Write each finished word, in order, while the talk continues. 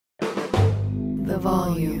the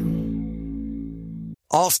volume.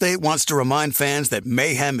 Allstate wants to remind fans that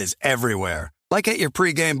mayhem is everywhere, like at your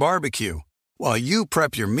pregame barbecue. While you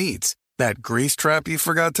prep your meats, that grease trap you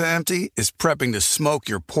forgot to empty is prepping to smoke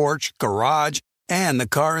your porch, garage, and the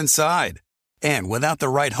car inside. And without the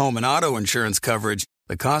right home and auto insurance coverage,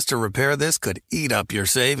 the cost to repair this could eat up your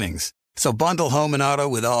savings. So bundle home and auto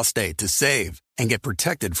with Allstate to save and get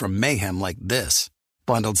protected from mayhem like this.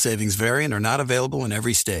 Bundled savings vary and are not available in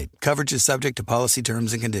every state. Coverage is subject to policy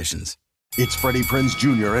terms and conditions. It's Freddie Prinze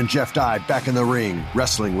Jr. and Jeff Dye back in the ring.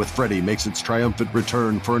 Wrestling with Freddie makes its triumphant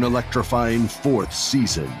return for an electrifying 4th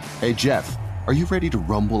season. Hey, Jeff, are you ready to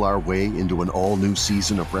rumble our way into an all-new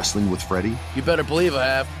season of Wrestling with Freddie? You better believe I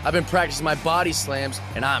have. I've been practicing my body slams,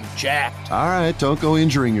 and I'm jacked. All right, don't go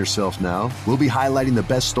injuring yourself now. We'll be highlighting the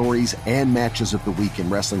best stories and matches of the week in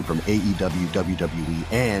wrestling from AEW,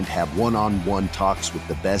 WWE, and have one-on-one talks with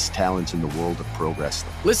the best talents in the world of pro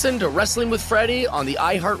wrestling. Listen to Wrestling with Freddie on the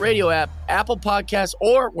iHeartRadio app, Apple Podcasts,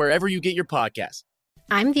 or wherever you get your podcasts.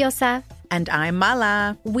 I'm Diosa. And I'm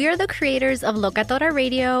Mala. We're the creators of Locatora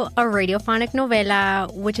Radio, a radiophonic novela,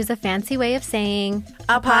 which is a fancy way of saying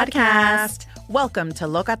a podcast. Welcome to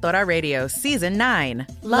Locatora Radio Season 9.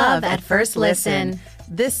 Love at First Listen.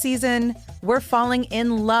 This season, we're falling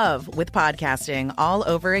in love with podcasting all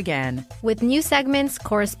over again. With new segments,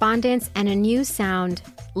 correspondence, and a new sound.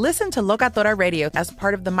 Listen to Locatora Radio as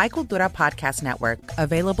part of the My Cultura Podcast Network,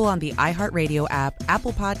 available on the iHeartRadio app,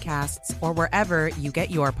 Apple Podcasts, or wherever you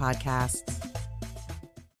get your podcasts.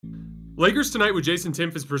 Lakers Tonight with Jason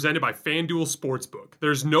Timpf is presented by FanDuel Sportsbook.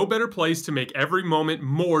 There's no better place to make every moment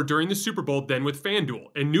more during the Super Bowl than with FanDuel.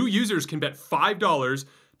 And new users can bet $5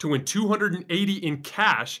 to win $280 in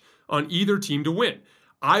cash on either team to win.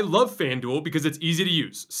 I love FanDuel because it's easy to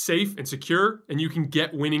use, safe and secure, and you can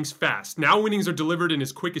get winnings fast. Now winnings are delivered in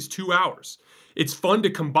as quick as 2 hours. It's fun to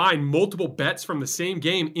combine multiple bets from the same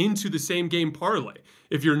game into the same game parlay.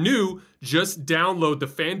 If you're new, just download the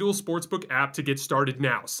FanDuel Sportsbook app to get started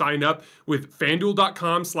now. Sign up with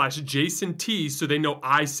FanDuel.com/JasonT so they know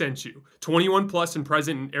I sent you. 21 plus and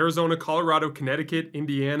present in Arizona, Colorado, Connecticut,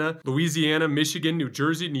 Indiana, Louisiana, Michigan, New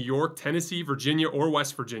Jersey, New York, Tennessee, Virginia, or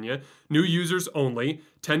West Virginia. New users only.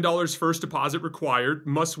 $10 first deposit required.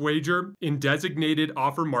 Must wager in designated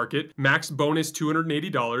offer market. Max bonus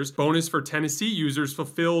 $280. Bonus for Tennessee users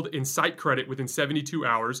fulfilled in site credit within 72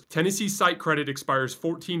 hours. Tennessee site credit expires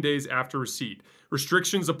 14 days after receipt.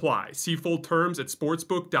 Restrictions apply. See full terms at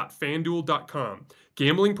sportsbook.fanduel.com.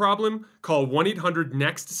 Gambling problem? Call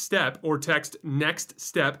 1-800-NEXT-STEP or text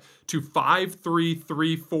NEXT-STEP to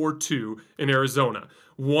 53342 in Arizona.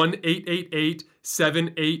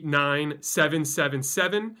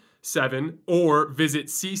 1-888-789-7777 or visit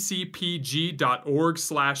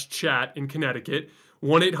ccpg.org/chat in Connecticut.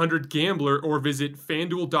 1-800-GAMBLER or visit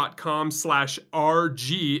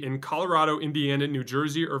fanduel.com/RG in Colorado, Indiana, New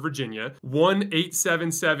Jersey, or Virginia.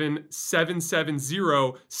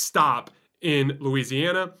 1-877-770-STOP in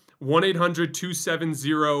Louisiana.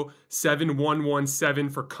 1-800-270-7117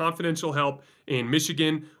 for confidential help in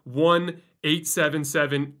Michigan.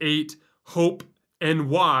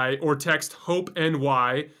 1-877-8-HOPE-NY or text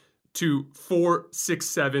HOPE-NY to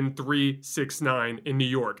 467-369 in New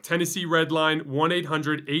York. Tennessee Red Line,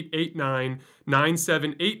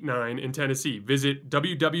 1-800-889-9789 in Tennessee. Visit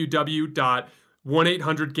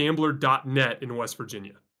www.1800gambler.net in West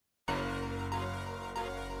Virginia.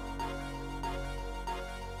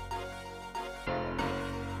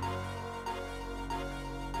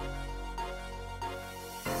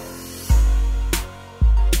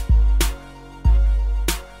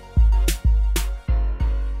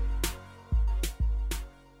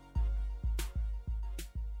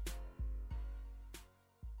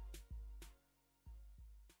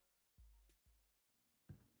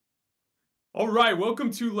 All right,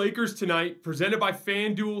 welcome to Lakers Tonight, presented by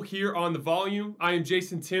FanDuel here on The Volume. I am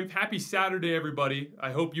Jason Timpf. Happy Saturday, everybody.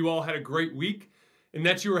 I hope you all had a great week and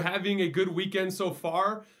that you are having a good weekend so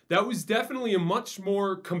far. That was definitely a much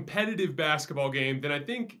more competitive basketball game than I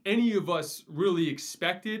think any of us really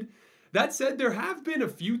expected. That said, there have been a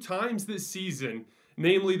few times this season,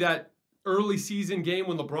 namely that early season game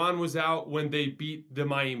when LeBron was out, when they beat the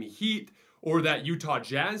Miami Heat, or that Utah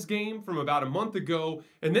Jazz game from about a month ago,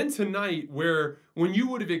 and then tonight where when you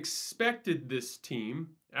would have expected this team,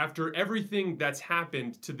 after everything that's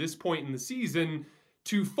happened to this point in the season,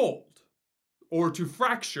 to fold or to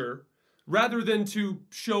fracture rather than to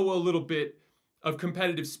show a little bit of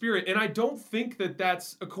competitive spirit. And I don't think that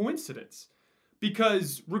that's a coincidence,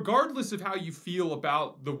 because regardless of how you feel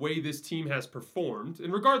about the way this team has performed,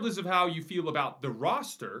 and regardless of how you feel about the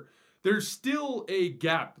roster, there's still a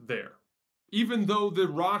gap there. Even though the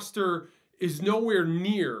roster is nowhere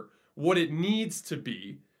near what it needs to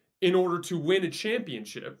be in order to win a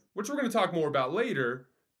championship, which we're going to talk more about later.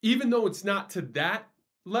 Even though it's not to that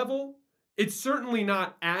level, it's certainly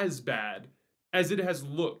not as bad as it has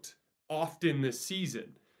looked often this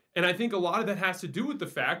season. And I think a lot of that has to do with the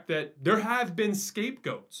fact that there have been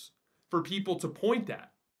scapegoats for people to point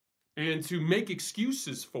at and to make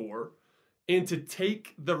excuses for and to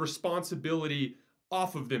take the responsibility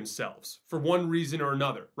off of themselves for one reason or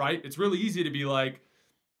another, right? It's really easy to be like,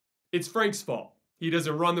 it's Frank's fault. He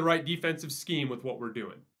doesn't run the right defensive scheme with what we're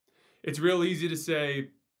doing. It's real easy to say,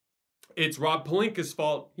 it's Rob Pelinka's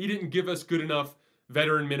fault. He didn't give us good enough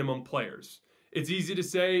veteran minimum players. It's easy to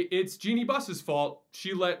say it's Jeannie Buss's fault.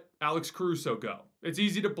 She let Alex Caruso go. It's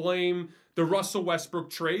easy to blame the Russell Westbrook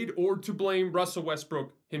trade or to blame Russell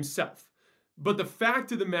Westbrook himself. But the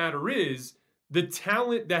fact of the matter is, the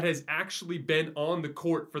talent that has actually been on the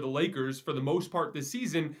court for the Lakers for the most part this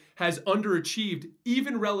season has underachieved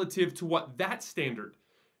even relative to what that standard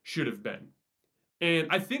should have been. And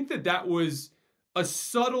I think that that was a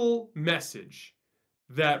subtle message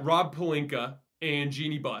that Rob Pelinka and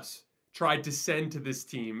Jeannie Buss tried to send to this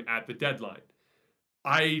team at the deadline.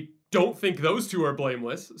 I don't think those two are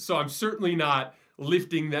blameless, so I'm certainly not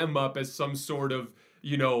lifting them up as some sort of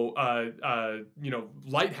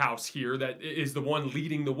lighthouse here that is the one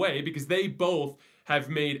leading the way, because they both have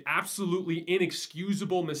made absolutely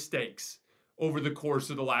inexcusable mistakes over the course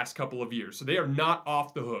of the last couple of years. So they are not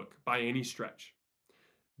off the hook by any stretch.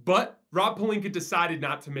 But Rob Pelinka decided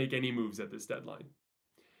not to make any moves at this deadline.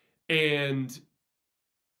 And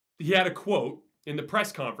he had a quote in the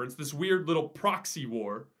press conference, this weird little proxy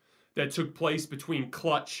war that took place between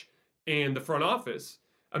Clutch and the front office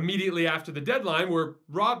immediately after the deadline, where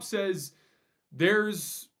Rob says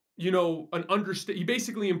there's, an understand. He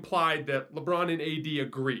basically implied that LeBron and AD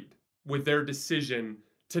agreed with their decision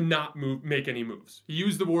to not make any moves. He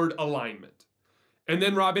used the word alignment. And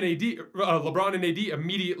then LeBron and AD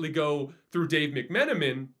immediately go through Dave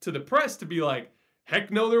McMenamin to the press to be like,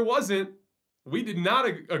 heck no, there wasn't. We did not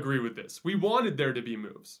agree with this. We wanted there to be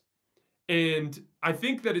moves. And I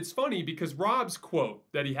think that it's funny because Rob's quote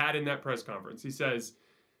that he had in that press conference, he says,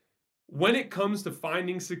 when it comes to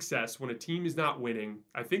finding success when a team is not winning,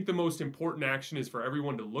 I think the most important action is for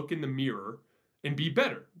everyone to look in the mirror and be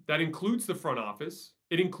better. That includes the front office.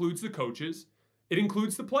 It includes the coaches. It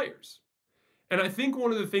includes the players. And I think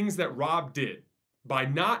one of the things that Rob did by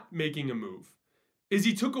not making a move is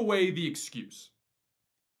he took away the excuse.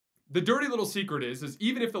 The dirty little secret is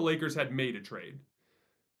even if the Lakers had made a trade,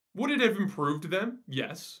 would it have improved them?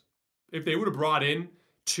 Yes. If they would have brought in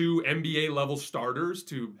 2 NBA level starters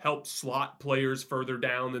to help slot players further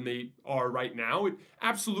down than they are right now, it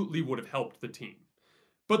absolutely would have helped the team.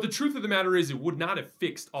 But the truth of the matter is it would not have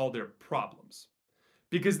fixed all their problems,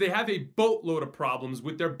 because they have a boatload of problems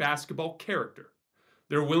with their basketball character,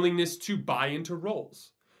 their willingness to buy into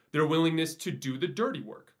roles, their willingness to do the dirty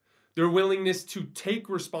work, their willingness to take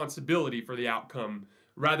responsibility for the outcome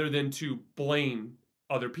rather than to blame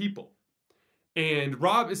other people. And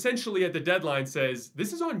Rob essentially at the deadline says,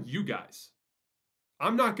 this is on you guys.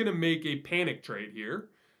 I'm not going to make a panic trade here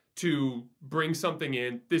to bring something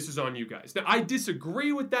in. This is on you guys. Now, I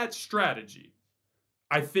disagree with that strategy.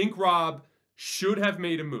 I think Rob should have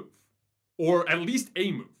made a move, or at least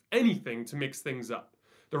a move, anything to mix things up.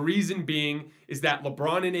 The reason being is that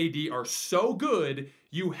LeBron and AD are so good,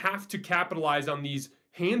 you have to capitalize on these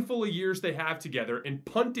handful of years they have together, and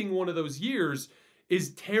punting one of those years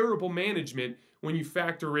is terrible management when you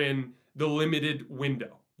factor in the limited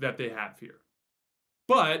window that they have here.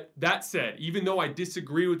 But that said, even though I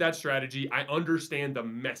disagree with that strategy, I understand the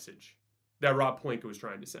message that Rob Pelinka was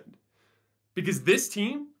trying to send. Because this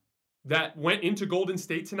team that went into Golden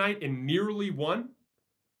State tonight and nearly won,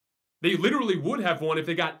 they literally would have won if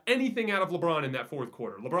they got anything out of LeBron in that fourth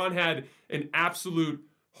quarter. LeBron had an absolute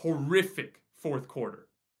horrific fourth quarter.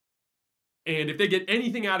 And if they get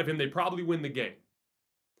anything out of him, they probably win the game.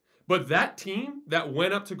 But that team that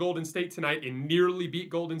went up to Golden State tonight and nearly beat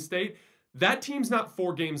Golden State, that team's not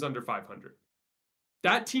 4 games under 500.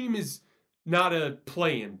 That team is not a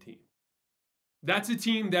play-in team. That's a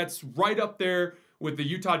team that's right up there with the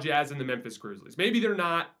Utah Jazz and the Memphis Grizzlies. Maybe they're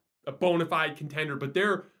not a bona fide contender, but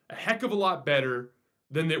they're a heck of a lot better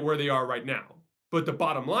than where they are right now. But the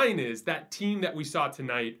bottom line is that team that we saw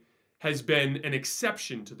tonight has been an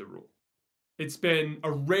exception to the rule. It's been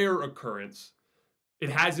a rare occurrence. It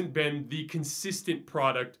hasn't been the consistent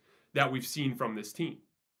product that we've seen from this team.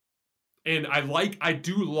 And I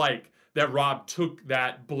do like that Rob took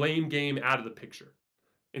that blame game out of the picture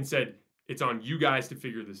and said, it's on you guys to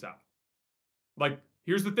figure this out. Like,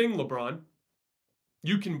 here's the thing, LeBron.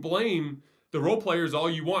 You can blame The role players all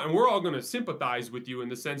you want, and we're all going to sympathize with you in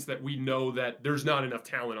the sense that we know that there's not enough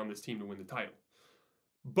talent on this team to win the title.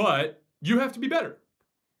 But you have to be better.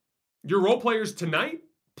 Your role players tonight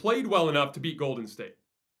played well enough to beat Golden State.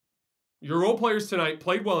 Your role players tonight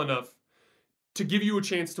played well enough to give you a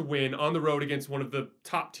chance to win on the road against one of the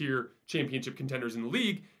top tier championship contenders in the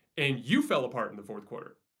league, and you fell apart in the fourth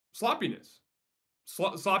quarter. Sloppiness.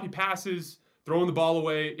 Sloppy passes, throwing the ball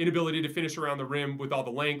away, inability to finish around the rim with all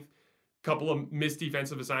the length, couple of missed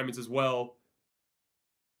defensive assignments as well.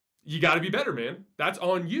 You got to be better, man. That's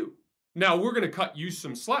on you. Now, we're going to cut you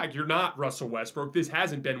some slack. You're not Russell Westbrook. This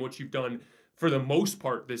hasn't been what you've done for the most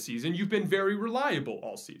part this season. You've been very reliable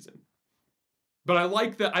all season. But I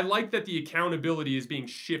like that the accountability is being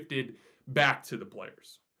shifted back to the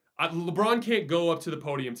players. LeBron can't go up to the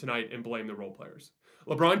podium tonight and blame the role players.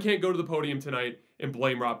 LeBron can't go to the podium tonight and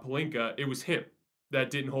blame Rob Pelinka. It was him that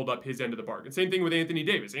didn't hold up his end of the bargain. Same thing with Anthony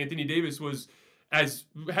Davis. Anthony Davis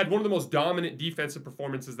had one of the most dominant defensive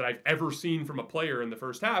performances that I've ever seen from a player in the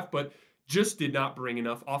first half, but just did not bring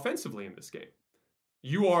enough offensively in this game.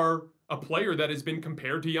 You are a player that has been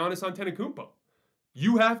compared to Giannis Antetokounmpo.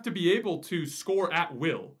 You have to be able to score at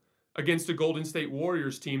will against a Golden State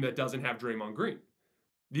Warriors team that doesn't have Draymond Green.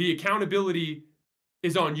 The accountability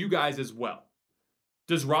is on you guys as well.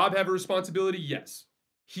 Does Rob have a responsibility? Yes.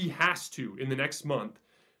 He has to, in the next month,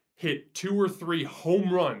 hit 2 or 3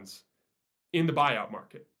 home runs in the buyout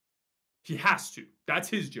market. He has to. That's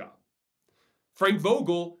his job. Frank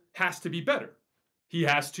Vogel has to be better. He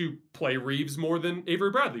has to play Reeves more than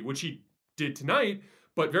Avery Bradley, which he did tonight,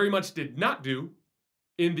 but very much did not do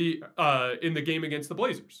in the game against the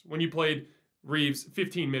Blazers, when you played Reeves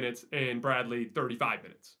 15 minutes and Bradley 35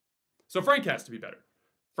 minutes. So Frank has to be better.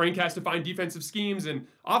 Frank has to find defensive schemes and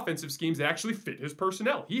offensive schemes that actually fit his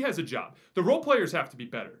personnel. He has a job. The role players have to be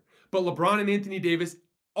better. But LeBron and Anthony Davis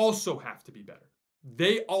also have to be better.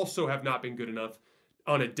 They also have not been good enough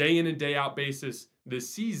on a day in and day out basis this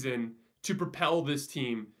season to propel this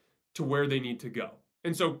team to where they need to go.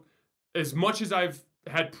 And so as much as I've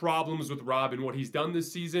had problems with Rob and what he's done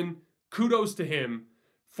this season, kudos to him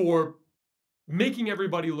for making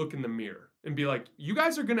everybody look in the mirror and be like, you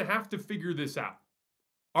guys are going to have to figure this out.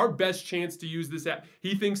 Our best chance to use this,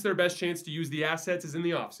 he thinks their best chance to use the assets is in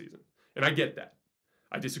the offseason. And I get that.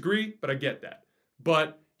 I disagree, but I get that.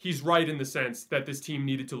 But he's right in the sense that this team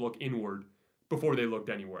needed to look inward before they looked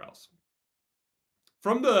anywhere else.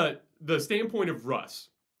 From the standpoint of Russ,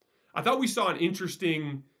 I thought we saw an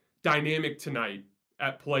interesting dynamic tonight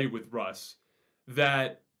at play with Russ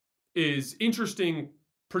that is interesting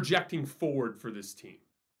projecting forward for this team.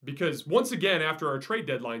 Because once again, after our trade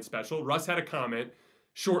deadline special, Russ had a comment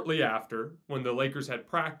shortly after, when the Lakers had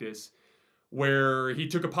practice, where he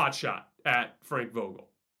took a pot shot at Frank Vogel,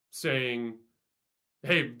 saying,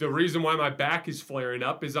 hey, the reason why my back is flaring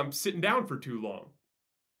up is I'm sitting down for too long,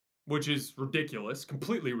 which is ridiculous,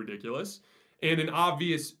 completely ridiculous, and an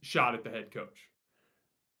obvious shot at the head coach.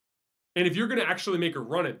 And if you're going to actually make a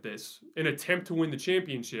run at this, an attempt to win the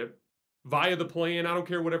championship via the play-in, I don't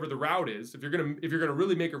care whatever the route is, if you're going to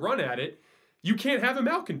really make a run at it, you can't have a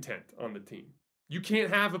malcontent on the team. You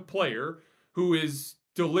can't have a player who is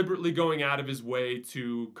deliberately going out of his way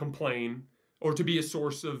to complain or to be a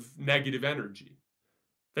source of negative energy.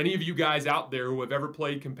 If any of you guys out there who have ever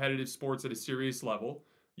played competitive sports at a serious level,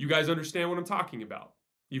 you guys understand what I'm talking about.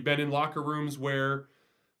 You've been in locker rooms where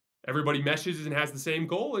everybody meshes and has the same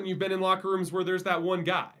goal, and you've been in locker rooms where there's that one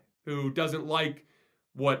guy who doesn't like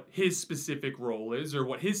what his specific role is or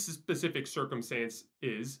what his specific circumstance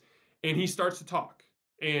is, and he starts to talk.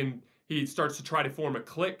 And he starts to try to form a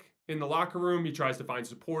clique in the locker room. He tries to find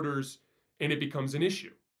supporters, and it becomes an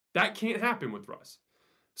issue. That can't happen with Russ.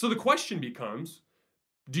 So the question becomes,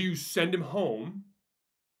 do you send him home,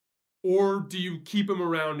 or do you keep him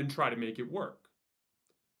around and try to make it work?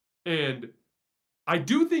 And I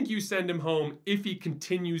do think you send him home if he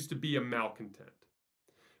continues to be a malcontent.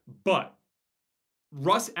 But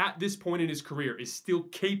Russ, at this point in his career, is still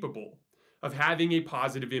capable of having a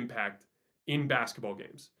positive impact in basketball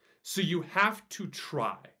games. So you have to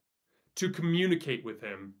try to communicate with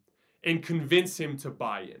him and convince him to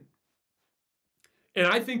buy in. And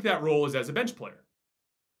I think that role is as a bench player.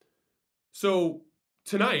 So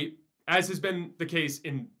tonight, as has been the case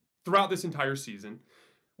throughout this entire season,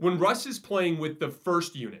 when Russ is playing with the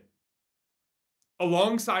first unit,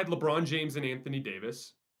 alongside LeBron James and Anthony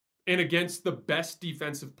Davis, and against the best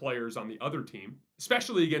defensive players on the other team,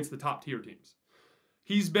 especially against the top tier teams,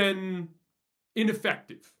 he's been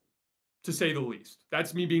ineffective, to say the least.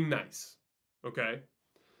 That's me being nice, okay?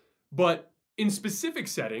 But in specific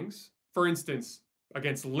settings, for instance,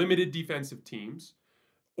 against limited defensive teams,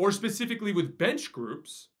 or specifically with bench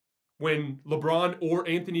groups, when LeBron or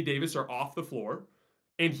Anthony Davis are off the floor,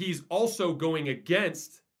 and he's also going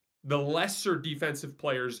against the lesser defensive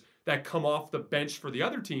players that come off the bench for the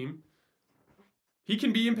other team, he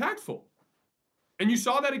can be impactful. And you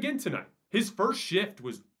saw that again tonight. His first shift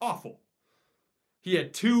was awful. He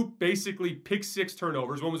had 2 basically pick 6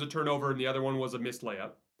 turnovers. One was a turnover and the other one was a missed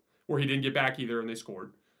layup where he didn't get back either and they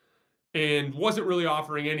scored. And wasn't really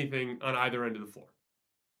offering anything on either end of the floor.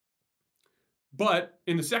 But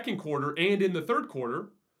in the second quarter and in the third quarter,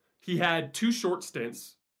 he had 2 short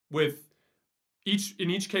stints with in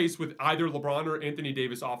each case with either LeBron or Anthony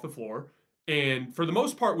Davis off the floor. And for the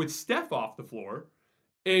most part with Steph off the floor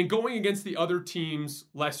and going against the other team's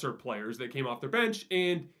lesser players that came off their bench.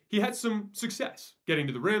 And he had some success getting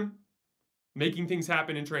to the rim, making things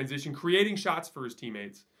happen in transition, creating shots for his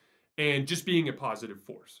teammates, and just being a positive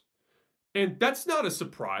force. And that's not a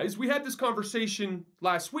surprise. We had this conversation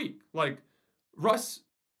last week. Like, Russ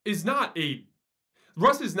is not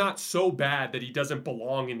so bad that he doesn't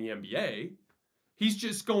belong in the NBA. He's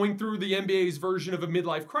just going through the NBA's version of a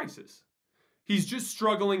midlife crisis. He's just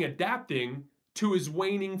struggling adapting to his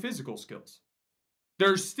waning physical skills.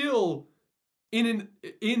 There's still, in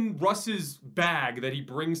Russ's bag that he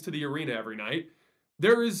brings to the arena every night,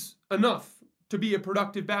 there is enough to be a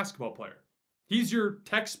productive basketball player. He's your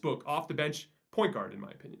textbook off-the-bench point guard, in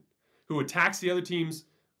my opinion, who attacks the other team's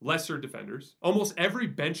lesser defenders. Almost every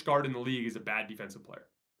bench guard in the league is a bad defensive player.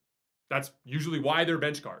 That's usually why they're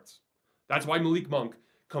bench guards. That's why Malik Monk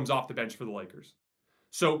comes off the bench for the Lakers.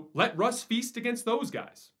 So let Russ feast against those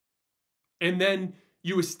guys. And then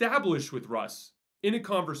you establish with Russ in a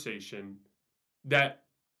conversation that,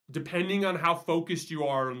 depending on how focused you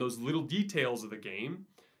are on those little details of the game,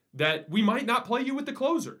 that we might not play you with the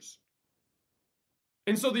closers.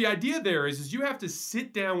 And so the idea there is you have to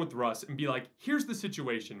sit down with Russ and be like, here's the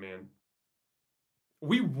situation, man.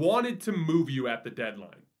 We wanted to move you at the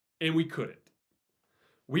deadline, and we couldn't.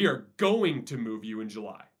 We are going to move you in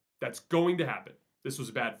July. That's going to happen. This was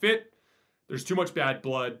a bad fit. There's too much bad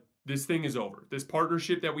blood. This thing is over. This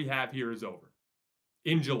partnership that we have here is over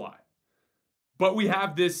in July. But we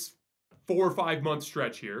have this 4 or 5 month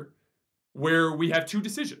stretch here where we have 2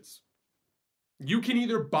 decisions. You can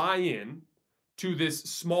either buy in to this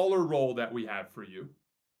smaller role that we have for you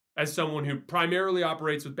as someone who primarily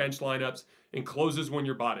operates with bench lineups and closes when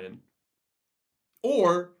you're bought in,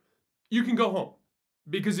 or you can go home,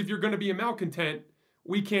 because if you're going to be a malcontent,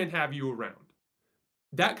 we can't have you around.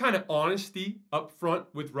 That kind of honesty up front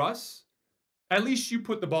with Russ, at least you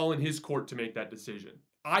put the ball in his court to make that decision.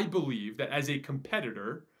 I believe that as a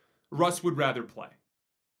competitor, Russ would rather play.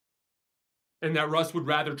 And that Russ would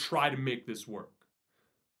rather try to make this work.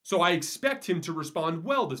 So I expect him to respond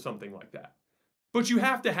well to something like that. But you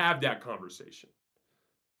have to have that conversation.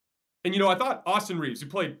 And I thought Austin Reeves, who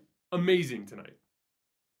played amazing tonight,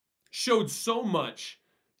 showed so much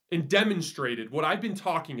and demonstrated what I've been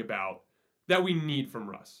talking about that we need from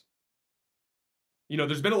Russ.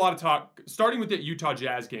 There's been a lot of talk, starting with the Utah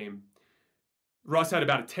Jazz game. Russ had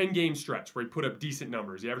about a 10-game stretch where he put up decent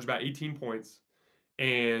numbers. He averaged about 18 points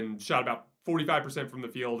and shot about 45% from the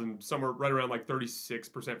field and somewhere right around like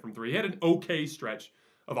 36% from 3. He had an okay stretch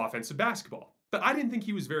of offensive basketball. But I didn't think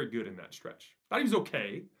he was very good in that stretch. Thought he was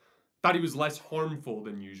okay. Thought he was less harmful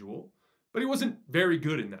than usual. But he wasn't very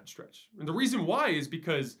good in that stretch. And the reason why is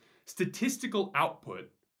because statistical output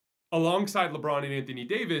alongside LeBron and Anthony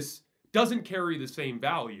Davis doesn't carry the same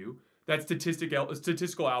value that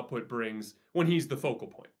statistical output brings when he's the focal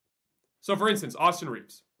point. So for instance, Austin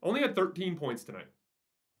Reeves only had 13 points tonight.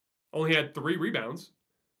 Only had 3 rebounds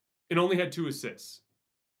and only had 2 assists.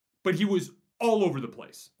 But he was all over the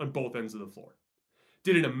place on both ends of the floor.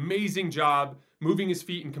 Did an amazing job moving his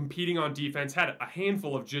feet and competing on defense. Had a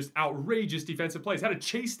handful of just outrageous defensive plays. Had a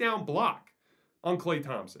chase down block on Klay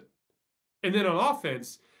Thompson. And then on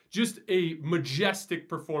offense, just a majestic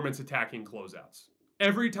performance attacking closeouts.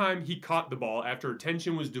 Every time he caught the ball after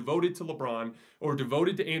attention was devoted to LeBron or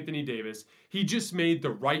devoted to Anthony Davis, he just made the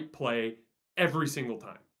right play every single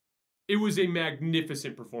time. It was a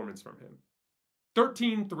magnificent performance from him.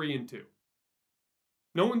 13, 3, and 2.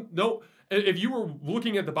 If you were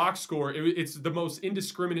looking at the box score, it's the most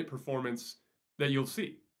indiscriminate performance that you'll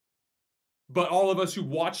see. But all of us who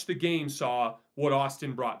watched the game saw what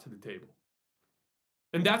Austin brought to the table.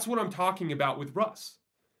 And that's what I'm talking about with Russ.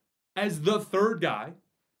 As the third guy,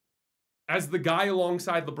 as the guy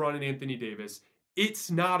alongside LeBron and Anthony Davis,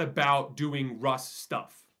 it's not about doing Russ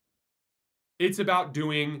stuff. It's about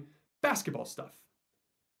doing basketball stuff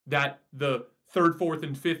that the third, fourth,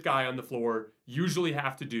 and fifth guy on the floor usually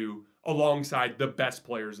have to do alongside the best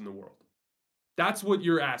players in the world. That's what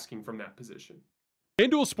you're asking from that position.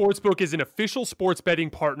 FanDuel Sportsbook is an official sports betting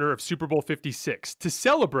partner of Super Bowl 56. To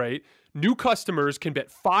celebrate, new customers can bet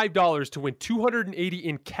 $5 to win $280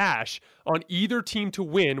 in cash on either team to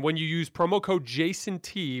win when you use promo code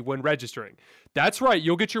JASONT when registering. That's right,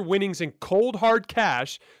 you'll get your winnings in cold hard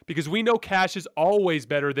cash because we know cash is always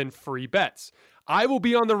better than free bets. I will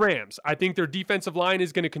be on the Rams. I think their defensive line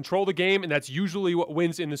is going to control the game, and that's usually what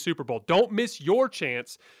wins in the Super Bowl. Don't miss your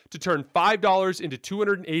chance to turn $5 into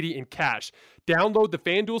 $280 in cash. Download the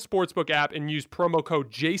FanDuel Sportsbook app and use promo code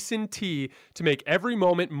JASONT to make every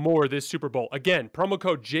moment more this Super Bowl. Again, promo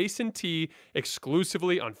code JASONT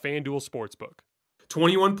exclusively on FanDuel Sportsbook.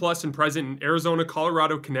 21 plus and present in Arizona,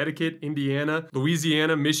 Colorado, Connecticut, Indiana,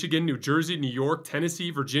 Louisiana, Michigan, New Jersey, New York,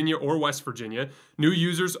 Tennessee, Virginia, or West Virginia. New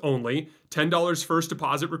users only. $10 first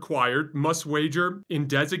deposit required. Must wager in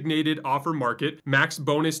designated offer market. Max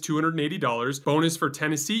bonus $280. Bonus for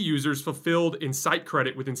Tennessee users fulfilled in site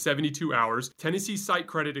credit within 72 hours. Tennessee site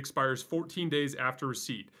credit expires 14 days after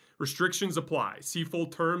receipt. Restrictions apply. See full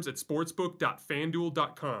terms at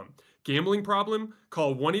sportsbook.fanduel.com. Gambling problem?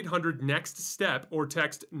 Call 1-800-NEXT-STEP or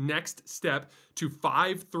text NEXT-STEP to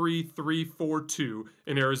 53342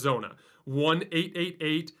 in Arizona.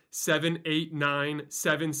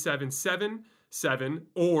 1-888-789-7777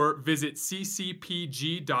 or visit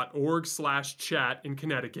ccpg.org/chat in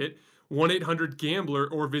Connecticut.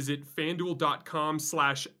 1-800-GAMBLER or visit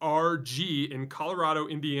fanduel.com/RG in Colorado,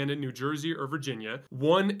 Indiana, New Jersey, or Virginia.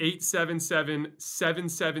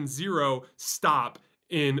 1-877-770-STOP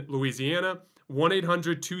in Louisiana.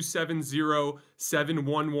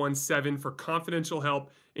 1-800-270-7117 for confidential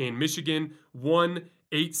help in Michigan.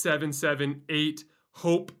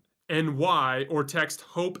 1-877-8-HOPE-NY or text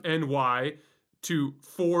HOPE-NY to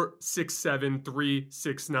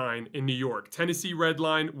 467-369 in New York. Tennessee Red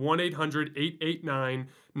Line,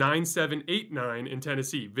 1-800-889-9789 in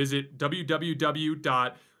Tennessee. Visit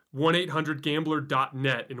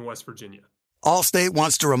www.1800gambler.net in West Virginia. Allstate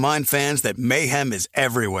wants to remind fans that mayhem is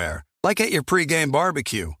everywhere, like at your pregame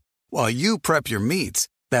barbecue. While you prep your meats,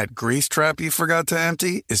 that grease trap you forgot to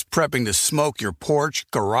empty is prepping to smoke your porch,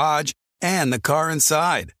 garage, and the car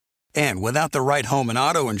inside. And without the right home and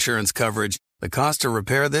auto insurance coverage, the cost to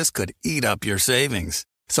repair this could eat up your savings.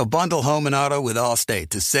 So bundle home and auto with Allstate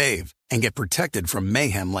to save and get protected from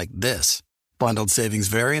mayhem like this. Bundled savings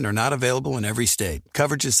vary and are not available in every state.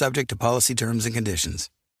 Coverage is subject to policy terms and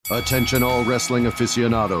conditions. Attention all wrestling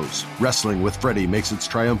aficionados. Wrestling with Freddie makes its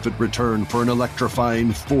triumphant return for an electrifying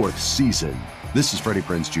 4th season. This is Freddie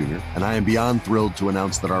Prinze Jr., and I am beyond thrilled to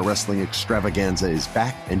announce that our wrestling extravaganza is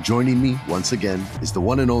back, and joining me once again is the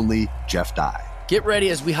one and only Jeff Dye. Get ready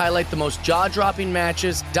as we highlight the most jaw-dropping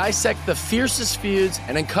matches, dissect the fiercest feuds,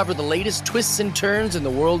 and uncover the latest twists and turns in the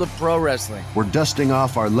world of pro wrestling. We're dusting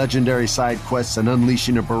off our legendary side quests and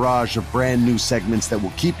unleashing a barrage of brand new segments that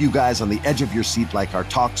will keep you guys on the edge of your seat like our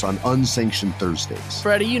talks on Unsanctioned Thursdays.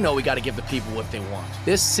 Freddie, you know we got to give the people what they want.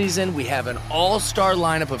 This season, we have an all-star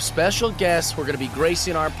lineup of special guests who are going to be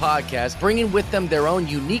gracing our podcast, bringing with them their own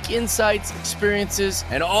unique insights, experiences,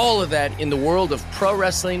 and all of that in the world of pro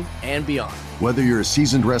wrestling and beyond. Whether you're a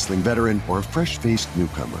seasoned wrestling veteran or a fresh-faced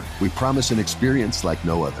newcomer, we promise an experience like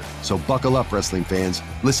no other. So buckle up, wrestling fans.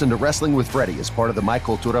 Listen to Wrestling with Freddie as part of the My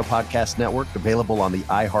Cultura Podcast Network, available on the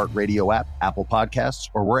iHeartRadio app, Apple Podcasts,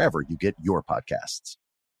 or wherever you get your podcasts.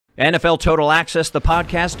 NFL Total Access, the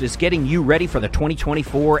podcast, is getting you ready for the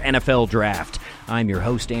 2024 NFL Draft. I'm your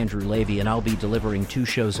host, Andrew Levy, and I'll be delivering 2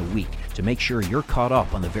 shows a week to make sure you're caught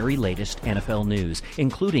up on the very latest NFL news,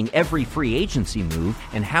 including every free agency move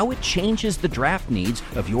and how it changes the draft needs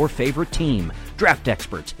of your favorite team. Draft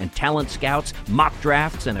experts and talent scouts, mock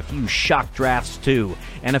drafts, and a few shock drafts, too.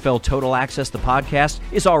 NFL Total Access, the podcast,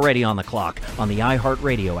 is already on the clock on the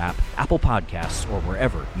iHeartRadio app, Apple Podcasts, or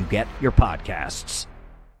wherever you get your podcasts.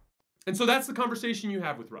 And so that's the conversation you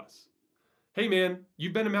have with Russ. Hey, man,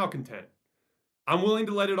 you've been a malcontent. I'm willing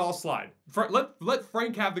to let it all slide. Let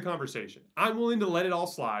Frank have the conversation. I'm willing to let it all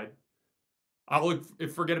slide. I'll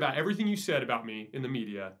forget about everything you said about me in the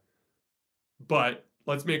media. But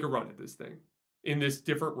let's make a run at this thing in this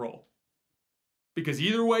different role. Because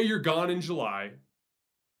either way, you're gone in July.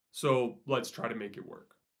 So let's try to make it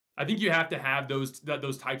work. I think you have to have those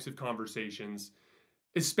types of conversations,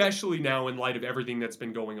 especially now in light of everything that's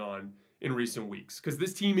been going on in recent weeks, because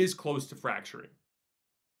this team is close to fracturing.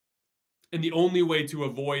 And the only way to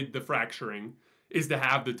avoid the fracturing is to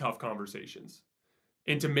have the tough conversations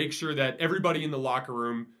and to make sure that everybody in the locker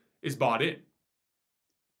room is bought in.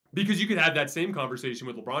 Because you could have that same conversation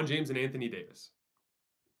with LeBron James and Anthony Davis.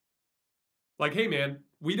 Like, hey, man,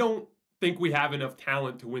 we don't think we have enough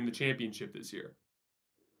talent to win the championship this year.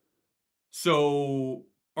 So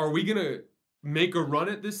are we going to make a run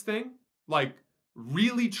at this thing? Like,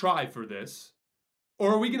 really try for this?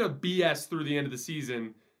 Or are we going to BS through the end of the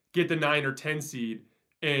season, get the 9 or 10 seed,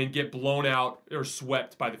 and get blown out or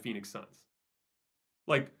swept by the Phoenix Suns?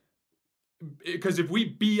 Like, because if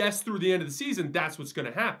we BS through the end of the season, that's what's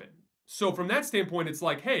going to happen. So from that standpoint, it's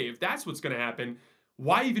like, hey, if that's what's going to happen,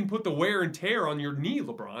 why even put the wear and tear on your knee,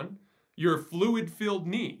 LeBron? Your fluid-filled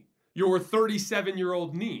knee, your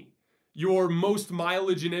 37-year-old knee, your most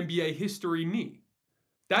mileage in NBA history knee.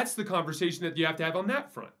 That's the conversation that you have to have on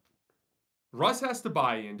that front. Russ has to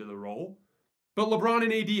buy into the role, but LeBron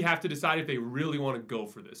and AD have to decide if they really want to go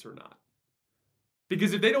for this or not.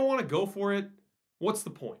 Because if they don't want to go for it, what's the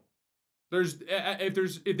point?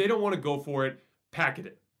 If they don't want to go for it, pack it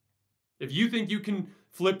in. If you think you can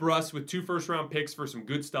flip Russ with 2 first-round picks for some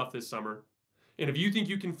good stuff this summer, and if you think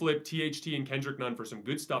you can flip THT and Kendrick Nunn for some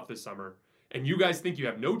good stuff this summer, and you guys think you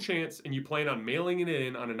have no chance and you plan on mailing it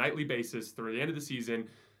in on a nightly basis through the end of the season,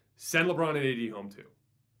 send LeBron and AD home too.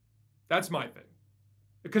 That's my thing.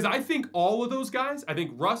 Because I think all of those guys, I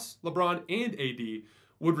think Russ, LeBron, and AD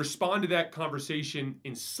would respond to that conversation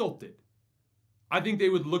insulted. I think they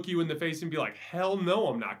would look you in the face and be like, hell no,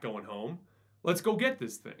 I'm not going home. Let's go get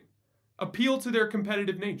this thing. Appeal to their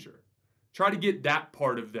competitive nature. Try to get that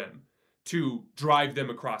part of them to drive them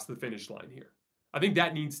across the finish line here. I think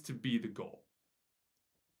that needs to be the goal.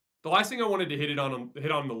 The last thing I wanted to hit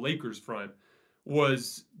on the Lakers front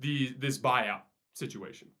was this buyout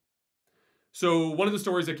situation. So one of the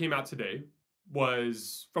stories that came out today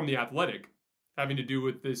was from The Athletic, having to do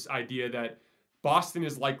with this idea that Boston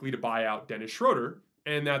is likely to buy out Dennis Schroeder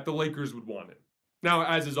and that the Lakers would want him. Now,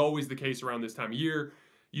 as is always the case around this time of year,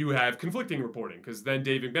 you have conflicting reporting, because then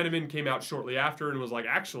David Benjamin came out shortly after and was like,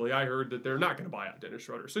 actually, I heard that they're not going to buy out Dennis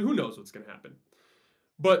Schroeder. So who knows what's going to happen.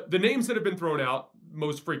 But the names that have been thrown out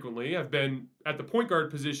most frequently have been at the point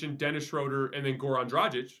guard position, Dennis Schroeder, and then Goran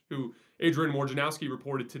Dragic, who Adrian Wojnarowski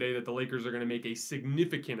reported today that the Lakers are going to make a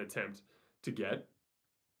significant attempt to get.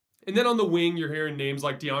 And then on the wing, you're hearing names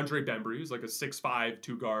like DeAndre Bembry, who's like a 6'5",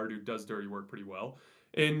 2 guard who does dirty work pretty well.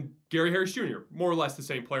 And Gary Harris Jr., more or less the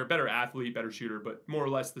same player, better athlete, better shooter, but more or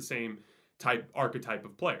less the same archetype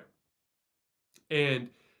of player. And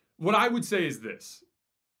what I would say is this.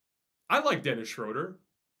 I like Dennis Schroeder.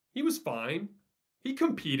 He was fine. He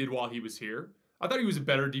competed while he was here. I thought he was a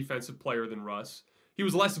better defensive player than Russ. He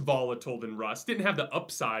was less volatile than Russ. Didn't have the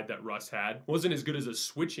upside that Russ had. Wasn't as good as a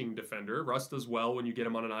switching defender. Russ does well when you get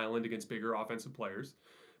him on an island against bigger offensive players.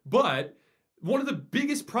 But one of the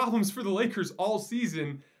biggest problems for the Lakers all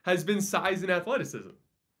season has been size and athleticism.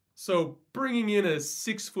 So bringing in a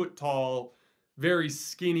 6-foot-tall, very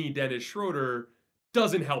skinny Dennis Schroeder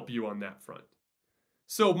doesn't help you on that front.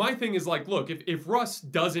 So my thing is like, look, if Russ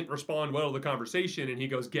doesn't respond well to the conversation and he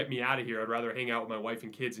goes, get me out of here, I'd rather hang out with my wife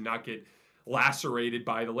and kids and not get lacerated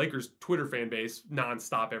by the Lakers Twitter fan base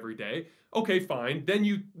nonstop every day. Okay, fine. Then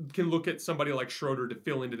you can look at somebody like Schroeder to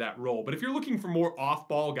fill into that role. But if you're looking for more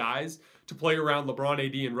off-ball guys to play around LeBron,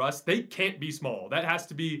 AD, and Russ, they can't be small. That has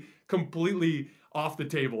to be completely off the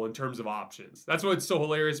table in terms of options. That's what's so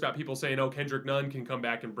hilarious about people saying, oh, Kendrick Nunn can come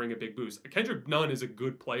back and bring a big boost. Kendrick Nunn is a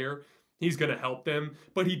good player. He's going to help them,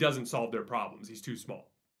 but he doesn't solve their problems. He's too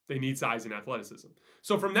small. They need size and athleticism.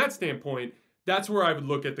 So from that standpoint, that's where I would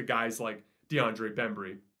look at the guys like DeAndre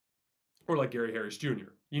Bembry or like Gary Harris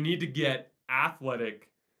Jr. You need to get athletic,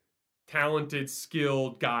 talented,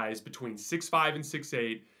 skilled guys between 6'5" and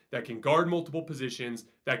 6'8" that can guard multiple positions,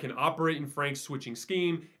 that can operate in Frank's switching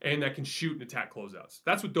scheme, and that can shoot and attack closeouts.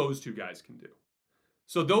 That's what those two guys can do.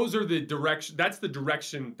 So those are the direction. That's the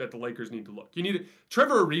direction that the Lakers need to look.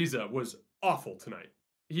 Trevor Ariza was awful tonight.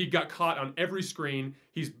 He got caught on every screen.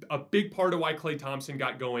 He's a big part of why Klay Thompson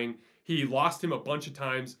got going. He lost him a bunch of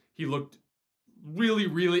times. He looked really,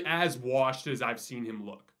 really as washed as I've seen him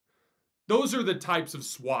look. Those are the types of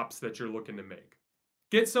swaps that you're looking to make.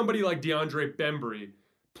 Get somebody like DeAndre Bembry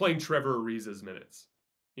playing Trevor Ariza's minutes.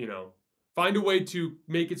 Find a way to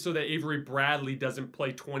make it so that Avery Bradley doesn't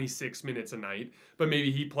play 26 minutes a night, but maybe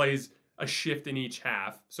he plays a shift in each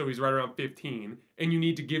half, so he's right around 15, and you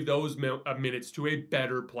need to give those minutes to a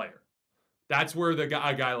better player. That's where a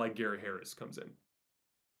guy like Gary Harris comes in.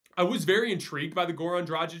 I was very intrigued by the Goran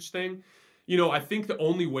Dragic thing. I think the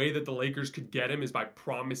only way that the Lakers could get him is by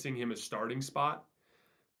promising him a starting spot.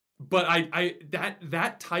 But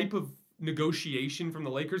that type of negotiation from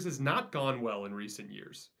the Lakers has not gone well in recent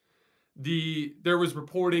years. There was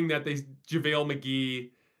reporting that JaVale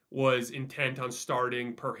McGee was intent on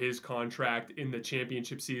starting per his contract in the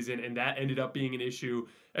championship season, and that ended up being an issue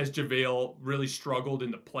as JaVale really struggled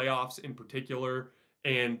in the playoffs in particular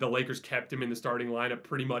and the Lakers kept him in the starting lineup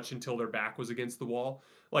pretty much until their back was against the wall.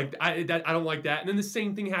 Like, I don't like that. And then the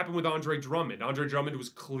same thing happened with Andre Drummond. Andre Drummond was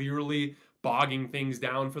clearly bogging things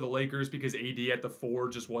down for the Lakers because AD at the 4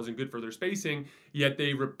 just wasn't good for their spacing, yet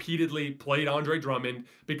they repeatedly played Andre Drummond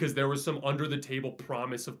because there was some under-the-table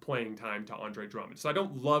promise of playing time to Andre Drummond. So I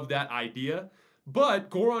don't love that idea, but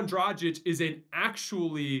Goran Dragic is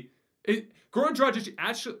Goran Dragic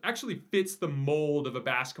actually fits the mold of a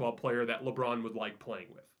basketball player that LeBron would like playing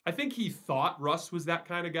with. I think he thought Russ was that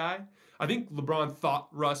kind of guy. I think LeBron thought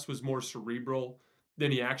Russ was more cerebral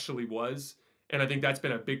than he actually was. And I think that's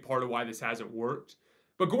been a big part of why this hasn't worked.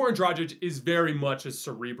 But Goran Dragic is very much a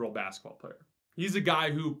cerebral basketball player. He's a guy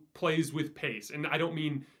who plays with pace. And I don't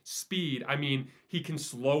mean speed. I mean, he can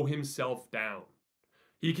slow himself down.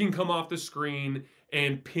 He can come off the screen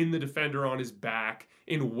and pin the defender on his back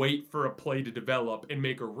and wait for a play to develop and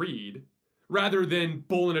make a read, rather than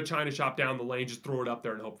bull in a china shop down the lane, just throw it up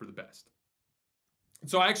there and hope for the best.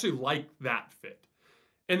 So I actually like that fit.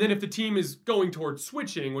 And then if the team is going towards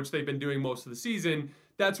switching, which they've been doing most of the season,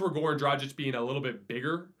 that's where Goran Dragic being a little bit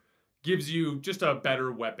bigger gives you just a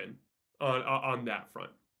better weapon on that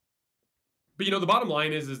front. But, the bottom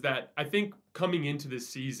line is that I think coming into this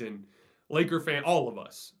season, Laker fan, all of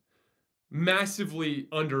us, massively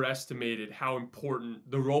underestimated how important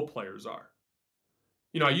the role players are.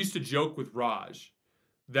 I used to joke with Raj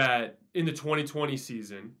that in the 2020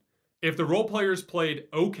 season, if the role players played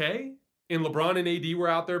okay, and LeBron and AD were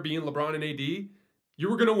out there being LeBron and AD, you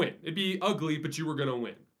were going to win. It'd be ugly, but you were going to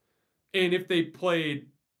win. And if they played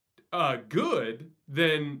good,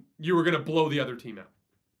 then you were going to blow the other team out.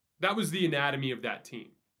 That was the anatomy of that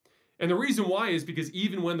team. And the reason why is because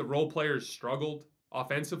even when the role players struggled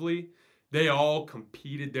offensively, they all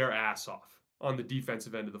competed their ass off on the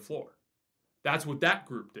defensive end of the floor. That's what that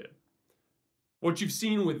group did. What you've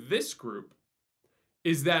seen with this group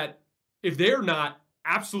is that if they're not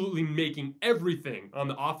absolutely making everything on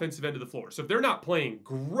the offensive end of the floor. So if they're not playing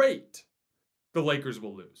great, the Lakers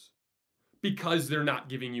will lose because they're not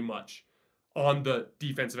giving you much on the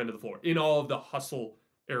defensive end of the floor in all of the hustle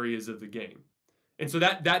areas of the game. And so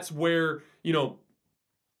that's where, LeBron,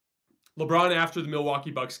 after the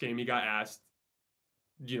Milwaukee Bucks game, he got asked,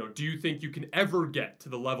 do you think you can ever get to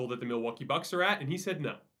the level that the Milwaukee Bucks are at? And he said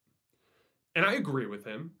no. And I agree with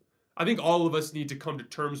him. I think all of us need to come to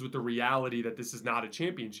terms with the reality that this is not a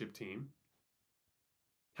championship team.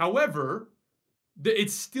 However,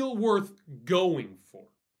 it's still worth going for.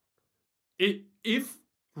 If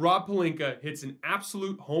Rob Pelinka hits an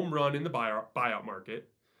absolute home run in the buyout market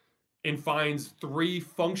and finds 3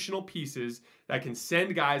 functional pieces that can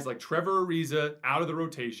send guys like Trevor Ariza out of the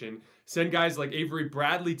rotation, send guys like Avery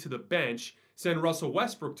Bradley to the bench, send Russell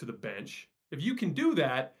Westbrook to the bench, if you can do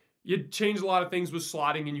that, you change a lot of things with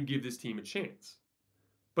slotting and you give this team a chance.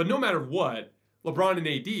 But no matter what, LeBron and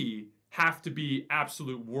AD have to be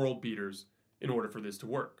absolute world beaters in order for this to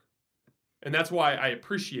work. And that's why I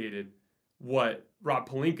appreciated what Rob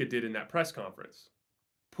Pelinka did in that press conference.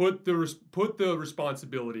 Put the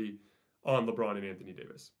responsibility on LeBron and Anthony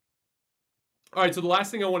Davis. All right, so the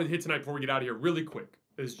last thing I wanted to hit tonight before we get out of here really quick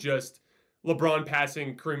is just LeBron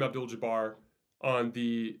passing Kareem Abdul-Jabbar on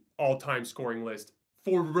the all-time scoring list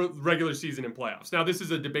for regular season and playoffs. Now, this is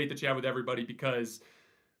a debate that you have with everybody because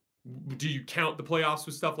do you count the playoffs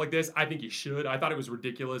with stuff like this? I think you should. I thought it was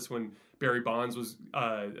ridiculous when Barry Bonds was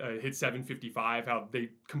hit 755, how they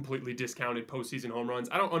completely discounted postseason home runs.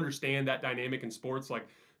 I don't understand that dynamic in sports. Like,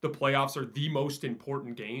 the playoffs are the most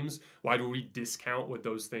important games. Why do we discount what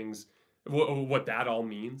those things, what that all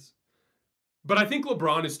means? But I think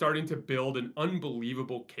LeBron is starting to build an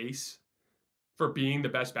unbelievable case for being the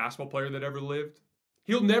best basketball player that ever lived.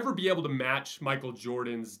 He'll never be able to match Michael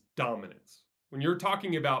Jordan's dominance. When you're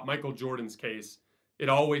talking about Michael Jordan's case, it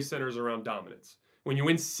always centers around dominance. When you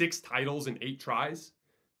win 6 titles in 8 tries,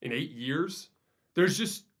 in 8 years, it's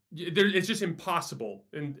just impossible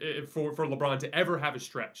for LeBron to ever have a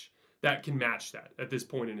stretch that can match that at this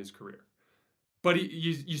point in his career. But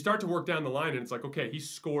you start to work down the line and it's like, okay, he's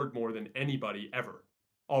scored more than anybody ever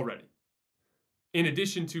already. In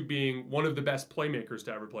addition to being one of the best playmakers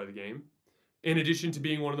to ever play the game, in addition to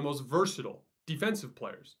being one of the most versatile defensive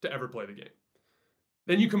players to ever play the game.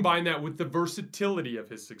 Then you combine that with the versatility of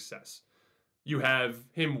his success. You have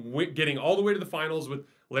him getting all the way to the finals with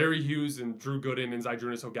Larry Hughes and Drew Gooden and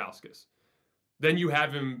Zydrunas Ilgauskas. Then you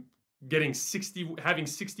have him having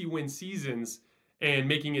 60 win seasons and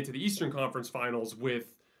making it to the Eastern Conference Finals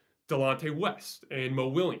with Delonte West and Mo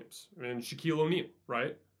Williams and Shaquille O'Neal,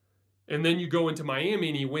 right? And then you go into Miami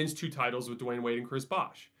and he wins 2 titles with Dwayne Wade and Chris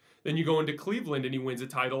Bosh. Then you go into Cleveland and he wins a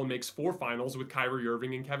title and makes 4 finals with Kyrie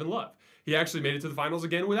Irving and Kevin Love. He actually made it to the finals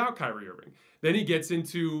again without Kyrie Irving. Then he gets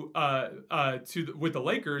into with the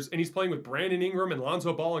Lakers, and he's playing with Brandon Ingram and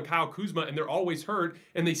Lonzo Ball and Kyle Kuzma, and they're always hurt,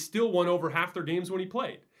 and they still won over half their games when he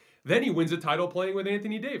played. Then he wins a title playing with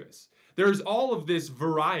Anthony Davis. There's all of this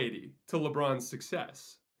variety to LeBron's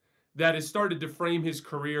success that has started to frame his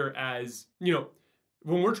career as, you know,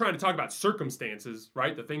 when we're trying to talk about circumstances,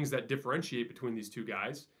 right, the things that differentiate between these two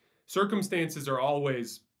guys, circumstances are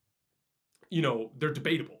always, you know, they're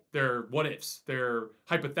debatable. They're what ifs. They're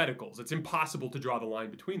hypotheticals. It's impossible to draw the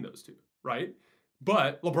line between those two, right?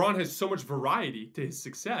 But LeBron has so much variety to his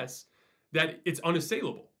success that it's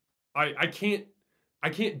unassailable. I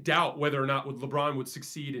can't doubt whether or not LeBron would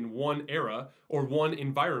succeed in one era or one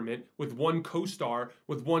environment with one co-star,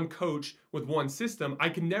 with one coach, with one system. I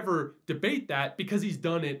can never debate that because he's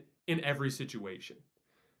done it in every situation.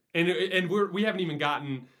 And we haven't even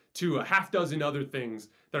gotten to a half dozen other things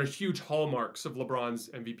that are huge hallmarks of LeBron's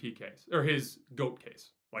MVP case or his GOAT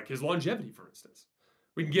case, like his longevity, for instance.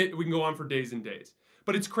 We can go on for days and days.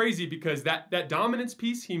 But it's crazy because that dominance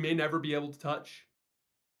piece he may never be able to touch.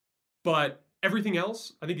 But everything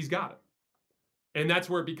else, I think he's got it. And that's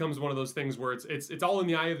where it becomes one of those things where it's all in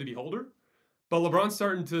the eye of the beholder. But LeBron's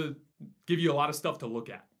starting to give you a lot of stuff to look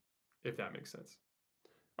at, if that makes sense.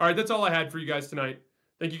 All right, that's all I had for you guys tonight.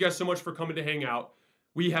 Thank you guys so much for coming to hang out.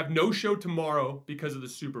 We have no show tomorrow because of the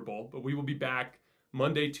Super Bowl, but we will be back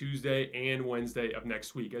Monday, Tuesday, and Wednesday of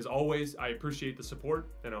next week. As always, I appreciate the support,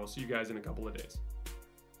 and I will see you guys in a couple of days.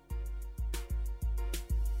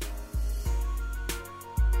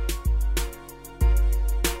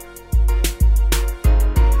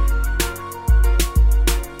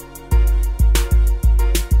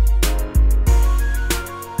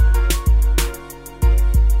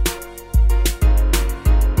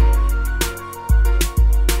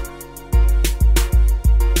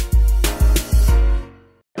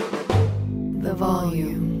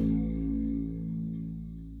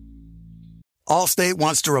 Allstate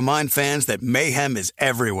wants to remind fans that mayhem is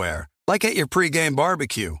everywhere, like at your pregame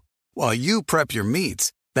barbecue. While you prep your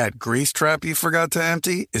meats, that grease trap you forgot to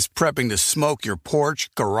empty is prepping to smoke your porch,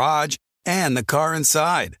 garage, and the car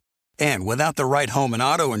inside. And without the right home and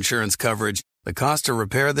auto insurance coverage, the cost to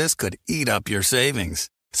repair this could eat up your savings.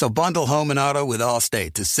 So bundle home and auto with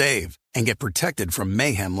Allstate to save and get protected from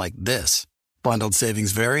mayhem like this. Bundled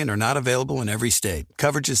savings vary and are not available in every state.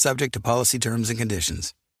 Coverage is subject to policy terms and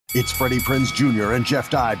conditions. It's Freddie Prinze Jr. and Jeff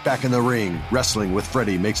Dye back in the ring. Wrestling with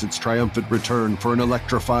Freddie makes its triumphant return for an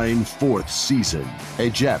electrifying 4th season. Hey,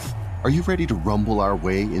 Jeff, are you ready to rumble our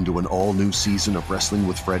way into an all-new season of Wrestling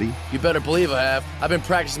with Freddie? You better believe I have. I've been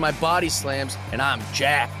practicing my body slams, and I'm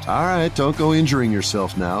jacked. All right, don't go injuring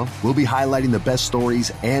yourself now. We'll be highlighting the best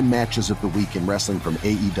stories and matches of the week in wrestling from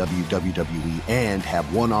AEW, WWE, and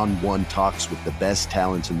have one-on-one talks with the best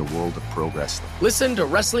talents in the world of pro wrestling. Listen to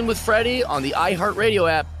Wrestling with Freddie on the iHeartRadio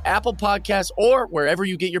app, Apple Podcasts, or wherever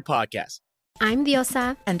you get your podcasts. I'm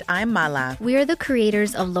Diosa. And I'm Mala. We are the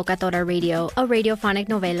creators of Locatora Radio, a radiophonic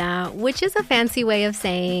novela, which is a fancy way of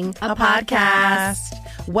saying a podcast.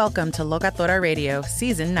 Welcome to Locatora Radio,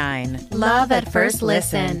 Season 9. Love at first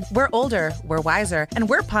listen. We're older, we're wiser, and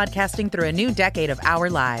we're podcasting through a new decade of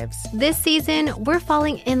our lives. This season, we're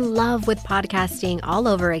falling in love with podcasting all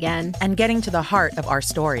over again. And getting to the heart of our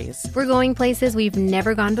stories. We're going places we've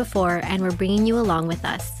never gone before, and we're bringing you along with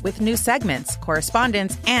us. With new segments,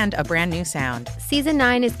 correspondence, and a brand new sound. Season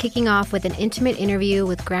 9 is kicking off with an intimate interview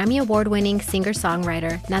with Grammy Award-winning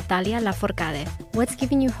singer-songwriter Natalia Lafourcade. What's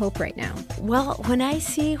giving you hope right now? Well, when I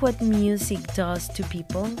see what music does to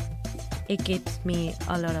people, it gives me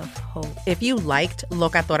a lot of hope. If you liked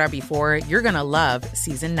Locatora before, you're going to love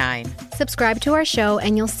Season 9. Subscribe to our show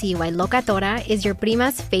and you'll see why Locatora is your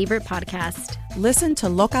prima's favorite podcast. Listen to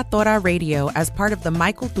Locatora Radio as part of the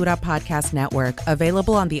My Cultura Podcast Network,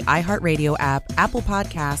 available on the iHeartRadio app, Apple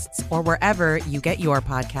Podcasts, or wherever you get your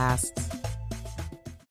podcasts.